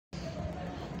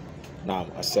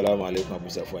Naam, assalamu alaikum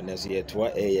abusafo. Na so ye to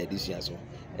edition so.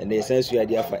 And the sense you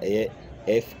idea for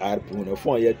FRP no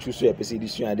phone ye choose so pese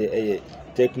edition ade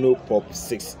TECNO Pop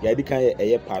 6. Ya di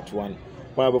kan part 1.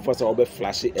 When before say obe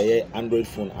flash Android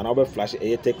phone and obe flash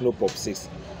TECNO Pop 6.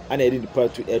 And edit the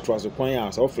part 2 air so kwan ya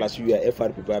so flash you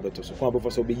FRP private so kwan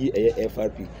before so be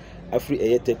FRP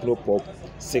afri TECNO Pop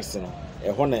 6 no.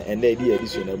 Na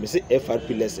edition na me say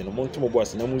FRP lesson no monto mo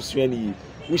boss na mo sua ni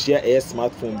wo share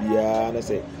smartphone bia na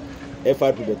say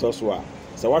FRP beto so a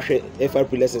so wahwe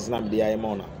FRP lessons na me dey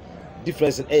ayema na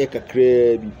difference in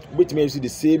kakra bi obetime use the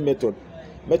same method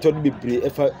be bre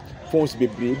phones be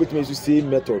bre obetime use same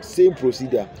method same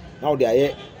procedure now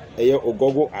they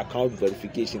Google account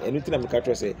verification. Anything I'm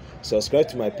catch say subscribe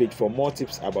to my page for more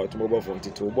tips about mobile phone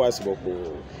to boys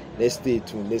boko. Let's stay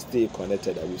tuned, let's stay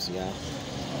connected. I will see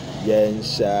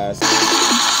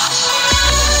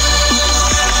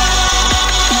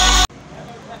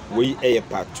we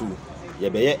part 2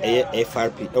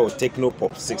 FRP or TECNO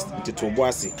Pop 6 into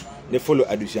Toboasi. They follow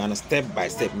addition step by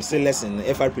step. Me say lesson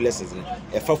FRP lessons.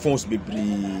 Phones be bre.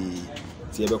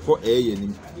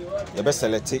 You be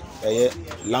select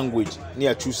language.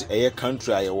 Near choose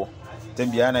country ayo.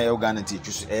 Then biana yo Ghana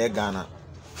choose Ghana.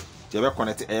 You be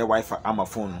connect Wi-Fi ama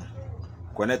phone.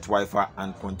 Connect Wi-Fi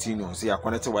and continue. See, I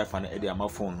connect Wi-Fi and edit my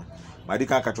phone. My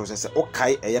dika control say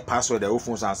okay password the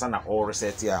phones and sana all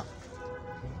reset here.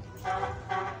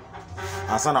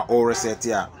 Asana all reset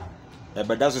here.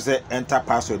 But that's to say enter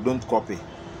password, don't copy.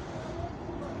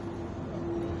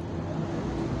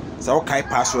 So okay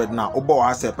password now. Obo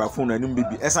has a phone and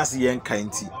baby. SSC yen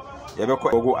kainti. You be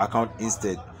Google account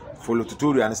instead. Follow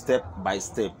tutorial step by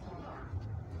step.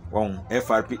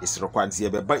 FRP is required. You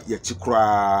be buy your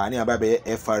chikra. Ni ababe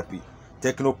FRP.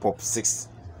 TECNO Pop 6.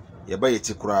 You buy your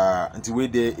chikra. Until we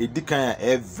de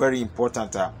edikan very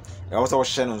important. I also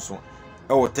share so.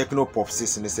 Our TECNO Pop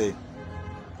 6 and they say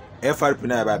FRP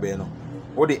na ababe no.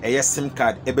 O de SIM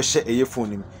card ebe share phone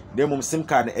nim. Dem SIM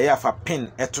card fa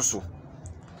pin eto so.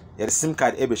 Your SIM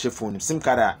card ebe share phone nim. SIM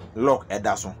card lock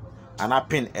edaso. Ana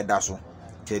pin edaso.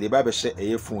 Ke de ba be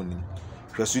share phone nim.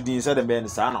 Hwesu din say dem be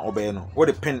sa na obe no. O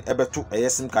de pin ebe to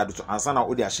SIM card to ansa na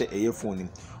o de share phone nim.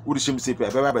 O de shim say ebe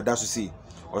ba daso see.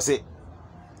 O say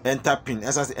enter pin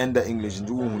essence enter English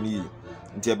ndu hu ni.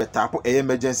 Nti ebe tap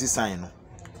emergency sign no.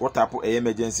 What tap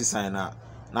emergency sign na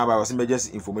ba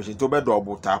emergency information to be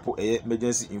double tap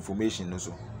emergency information no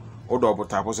so. O double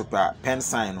tap so pen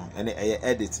sign no ene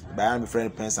edit by my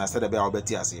friend pen sign instead of be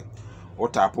obeti ase. O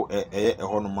tap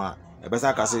honoma e be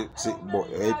sa ka se bo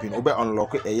pin o be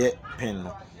unlock pin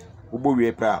no. O bo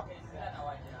we pa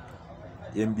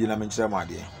yembi na menchira mo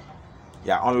ade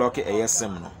ya unlock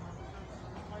sim no.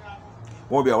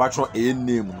 Mo be watch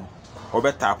name no. O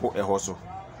be tap ho so.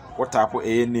 O tap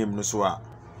name no so a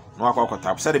no akwa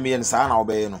tap said me say na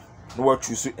obey no what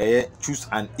choose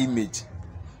an image.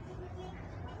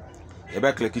 You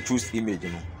be click choose image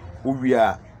no we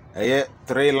are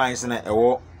 3 lines na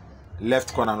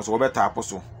left corner no so we tap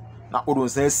so na o don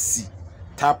say see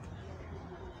tap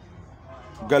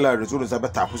gallery so don say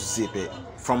tap so see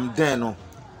from there no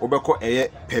we be call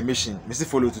permission me see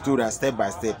follow tutorial step by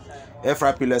step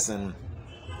FRP lesson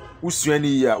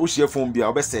usuani ya ushie phone bia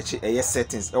we be search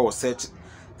settings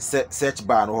search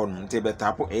bar no hon nte be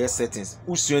tap settings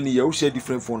usuani ya ushare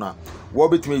different phone na wo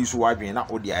betime use wadwen na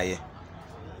odi aye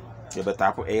ye be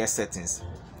tap settings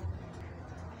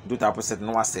do tap set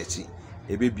no wa search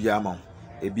ebe bia ma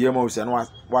ebia ma usia no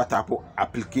wa tap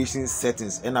application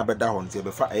settings ena be da hon nte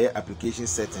be fa application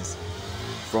settings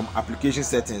from application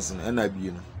settings ena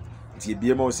bi no nte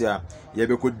ebia ma usia ye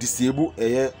be ko disable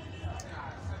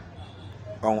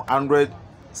on Android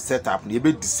setup ye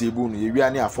be disable no ye wi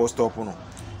ani a force stop no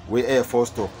we force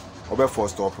stop obe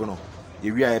force stop no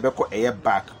ye wi a ye be ko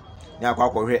back ni akwa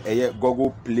hwe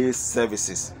Google Play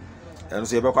services and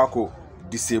so ye be ko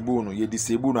disable no ye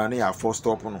disable no ani a force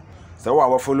stop no so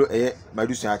wa follow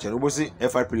madusu a channel obosi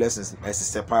FRP lessons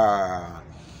sepa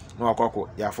no akwa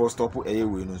ya force stop we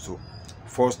no so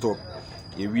force stop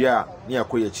ye wi a ni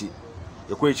akoyechi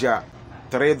a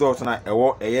 3 dot na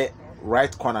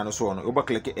right corner no so no you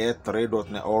click 3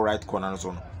 dot na all right corner no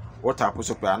so no what tap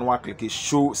so pe anu click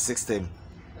show system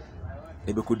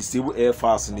e be ko disable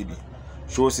files ni bi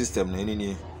show system na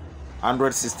ni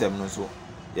Android system no so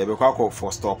ye be ko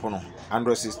for stop no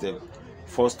Android system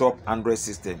for stop Android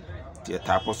system ye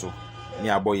tap so ni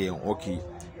aboye okay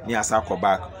ni asa ko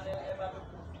back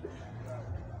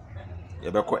ye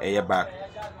be ko back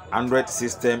Android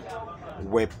system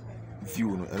web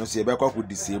view no and so ye be ko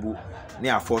disable ni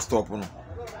a force stop no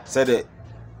said the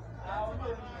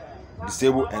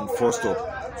disable and force stop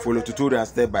follow tutorial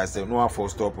step by step no a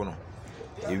force stop no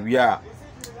we are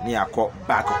ni akọ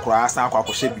back kura san akọ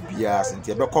akọ hye bibia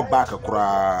senti ebe kọ back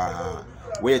kura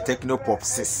we TECNO Pop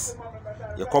 6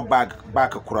 ye kọ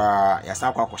back kura ya san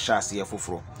akọ akọ hye ase ye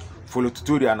foforo follow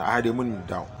tutorial na ahade mu ni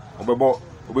down obebo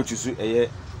obechusu eye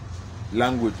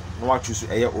language no wa choose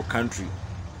eye o country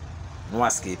no wa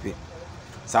escape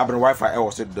sabre wifi e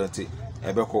wo so dante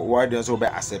ebe kọ wide so be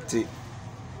accept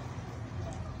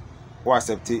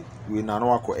we na no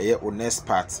wa kọ eye o next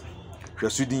part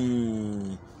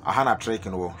hwesudi ahana trek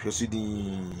no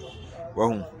hwesudi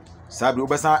wahu sabre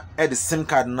obesa e the sim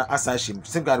card na asashim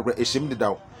sim card ko ehim de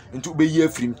daw ntu be yi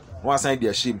afrim no asan de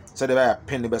ashim se de ba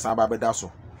pin ne besa ba beda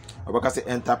so obeka se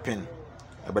enter pin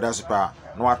ebeda so pa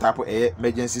no wa tap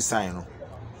emergency sign no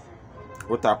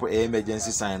o tap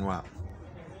emergency sign no a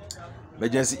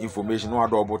emergency information no wa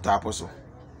double tap so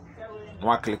no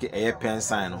wa click pen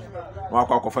sign no wa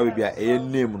kwa fa bibia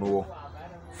name no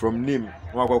from name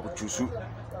no wa kwa choose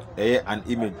an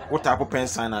image o tap pen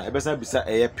sign na ebesa bisa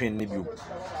pin ni bio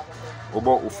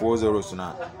obo 40 so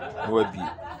na no wa bi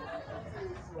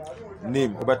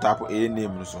name oba tap name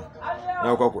no so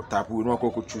na kwa tap no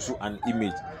kwa choose an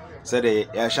image said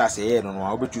the sha say no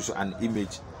no oba choose an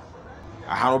image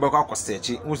aha no oba kwa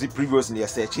search uzi previously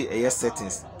search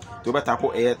settings to oba tap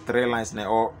 3 lines na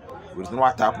or with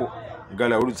no tap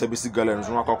gallery or service gallery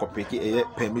no kwa pick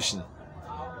permission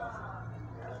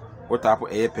o tap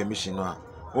permission no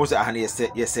o say aha na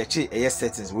search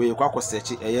settings we kwa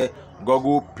search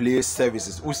Google Play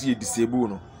Services o see disable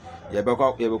no ye be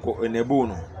kwa enable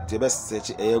no te be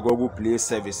search Google Play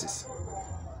Services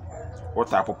o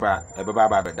tap pa e be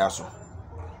ba be da so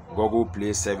Google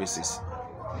Play Services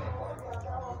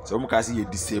so mo ka see ye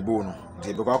disable no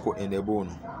te be kwa enable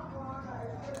no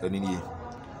enini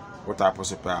o tap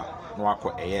so pa no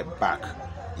akọ back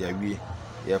ya wie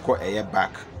ye kọ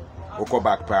back o kọ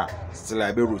back pa still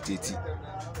I be rotate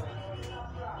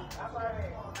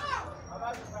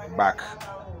back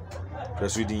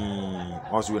presuding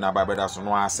also na ba so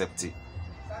no accept it.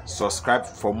 Subscribe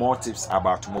for more tips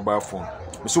about mobile phone.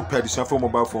 So prediction for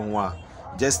mobile phone one.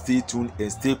 Just stay tuned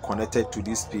and stay connected to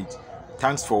this page.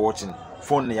 Thanks for watching.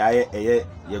 Phone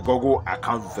your Google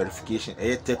account verification.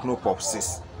 TECNO Pop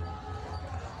 6.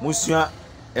 Musua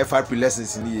FRP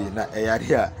lessons ni na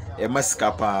here.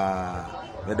 Maskapa.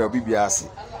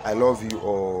 I love you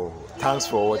all. Thanks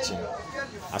for watching.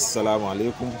 Assalamu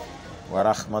alaikum wa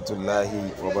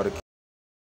rahmatullahi wa barakatuh.